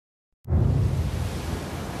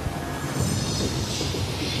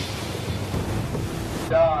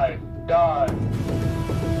Dive, dive.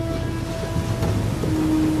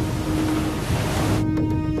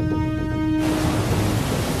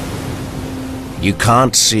 You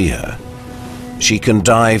can't see her. She can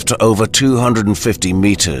dive to over 250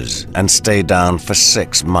 meters and stay down for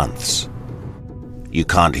 6 months. You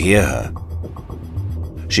can't hear her.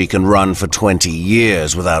 She can run for 20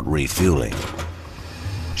 years without refueling.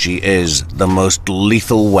 She is the most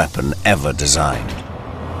lethal weapon ever designed.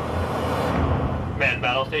 Man,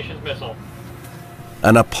 battle station's missile.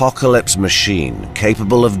 An apocalypse machine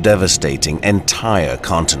capable of devastating entire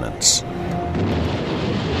continents.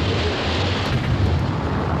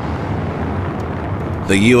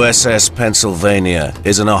 The USS Pennsylvania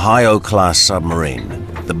is an Ohio-class submarine,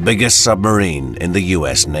 the biggest submarine in the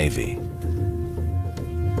US Navy.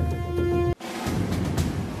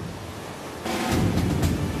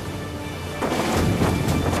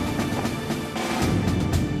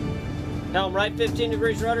 Helm right 15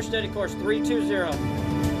 degrees rudder, steady course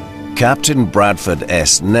 320. Captain Bradford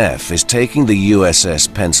S. Neff is taking the USS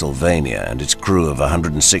Pennsylvania and its crew of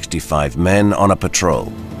 165 men on a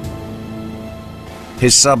patrol.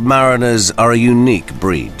 His submariners are a unique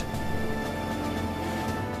breed.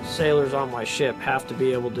 Sailors on my ship have to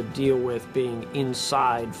be able to deal with being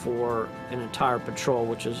inside for an entire patrol,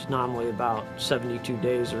 which is normally about 72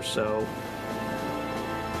 days or so.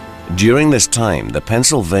 During this time, the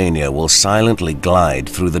Pennsylvania will silently glide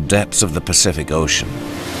through the depths of the Pacific Ocean.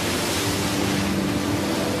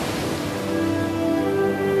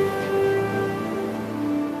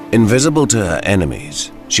 Invisible to her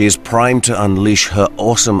enemies, she is primed to unleash her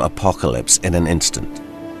awesome apocalypse in an instant.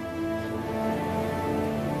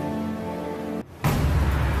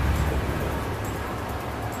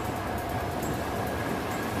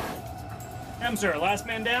 Sir, last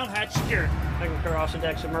man down, hatch secured. Second crew off the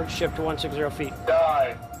deck, submerge ship to 160 feet.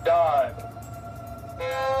 Dive, dive.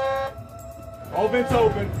 All vents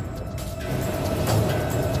open.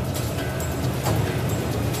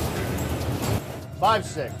 Five,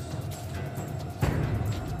 6.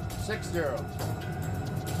 60.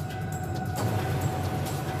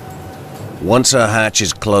 Once her hatch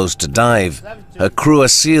is closed to dive, her crew are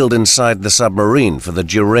sealed inside the submarine for the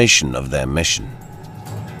duration of their mission.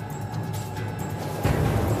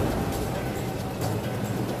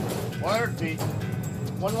 100 feet.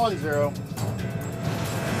 110.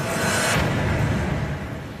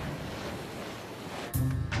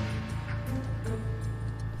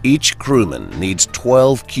 Each crewman needs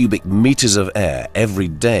 12 cubic meters of air every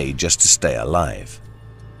day just to stay alive.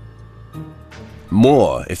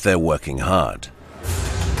 More if they're working hard.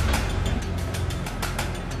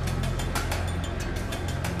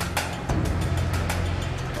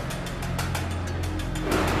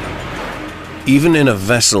 Even in a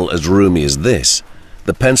vessel as roomy as this,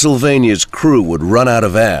 the Pennsylvania's crew would run out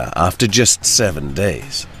of air after just 7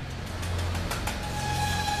 days.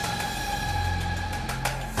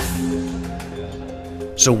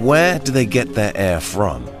 So where do they get their air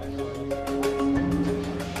from?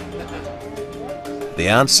 The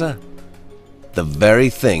answer? The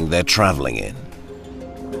very thing they're traveling in.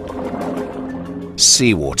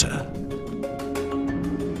 Seawater.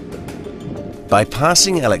 By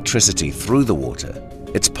passing electricity through the water,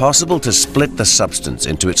 it's possible to split the substance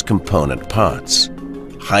into its component parts,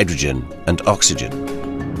 hydrogen and oxygen.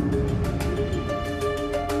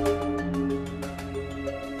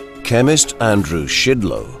 Chemist Andrew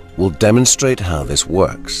Shidlow will demonstrate how this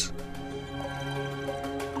works.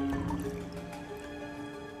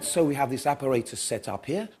 So we have this apparatus set up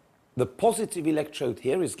here. The positive electrode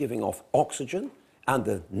here is giving off oxygen, and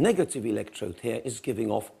the negative electrode here is giving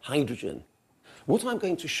off hydrogen. What I'm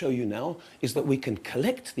going to show you now is that we can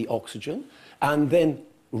collect the oxygen and then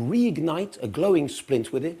reignite a glowing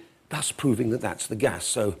splint with it, thus proving that that's the gas.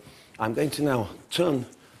 So I'm going to now turn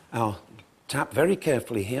our tap very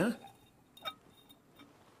carefully here.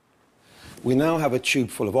 We now have a tube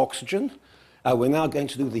full of oxygen. We're now going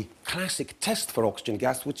to do the classic test for oxygen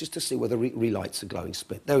gas, which is to see whether it relights a glowing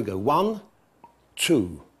splint. There we go. 1,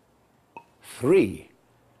 2, 3,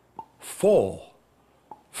 4,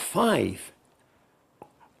 5.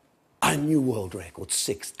 A new world record,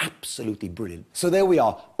 6. Absolutely brilliant. So there we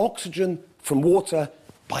are. Oxygen from water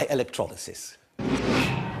by electrolysis.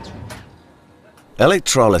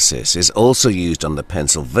 Electrolysis is also used on the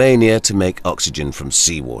Pennsylvania to make oxygen from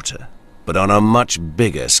seawater, but on a much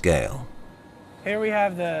bigger scale. Here we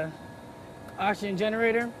have the oxygen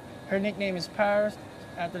generator. Her nickname is Paris,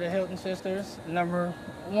 after the Hilton sisters. Number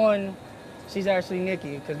 1, she's actually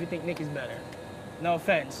Nikki, because we think Nikki's better. No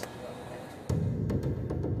offense.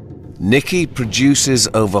 Nikki produces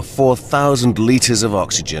over 4,000 liters of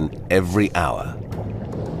oxygen every hour.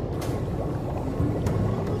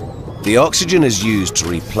 The oxygen is used to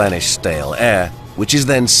replenish stale air, which is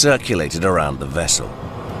then circulated around the vessel.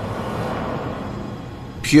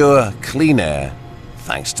 Pure, clean air,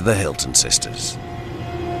 thanks to the Hilton sisters.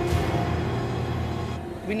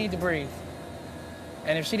 We need to breathe.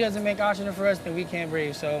 And if she doesn't make oxygen for us, then we can't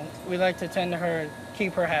breathe. So we like to tend to her,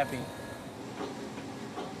 keep her happy.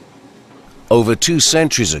 Over 2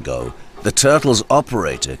 centuries ago, the Turtle's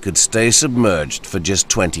operator could stay submerged for just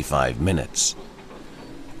 25 minutes.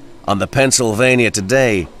 On the Pennsylvania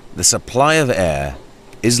today, the supply of air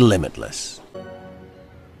is limitless.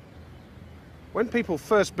 When people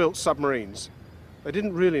first built submarines, they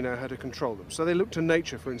didn't really know how to control them, so they looked to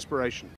nature for inspiration.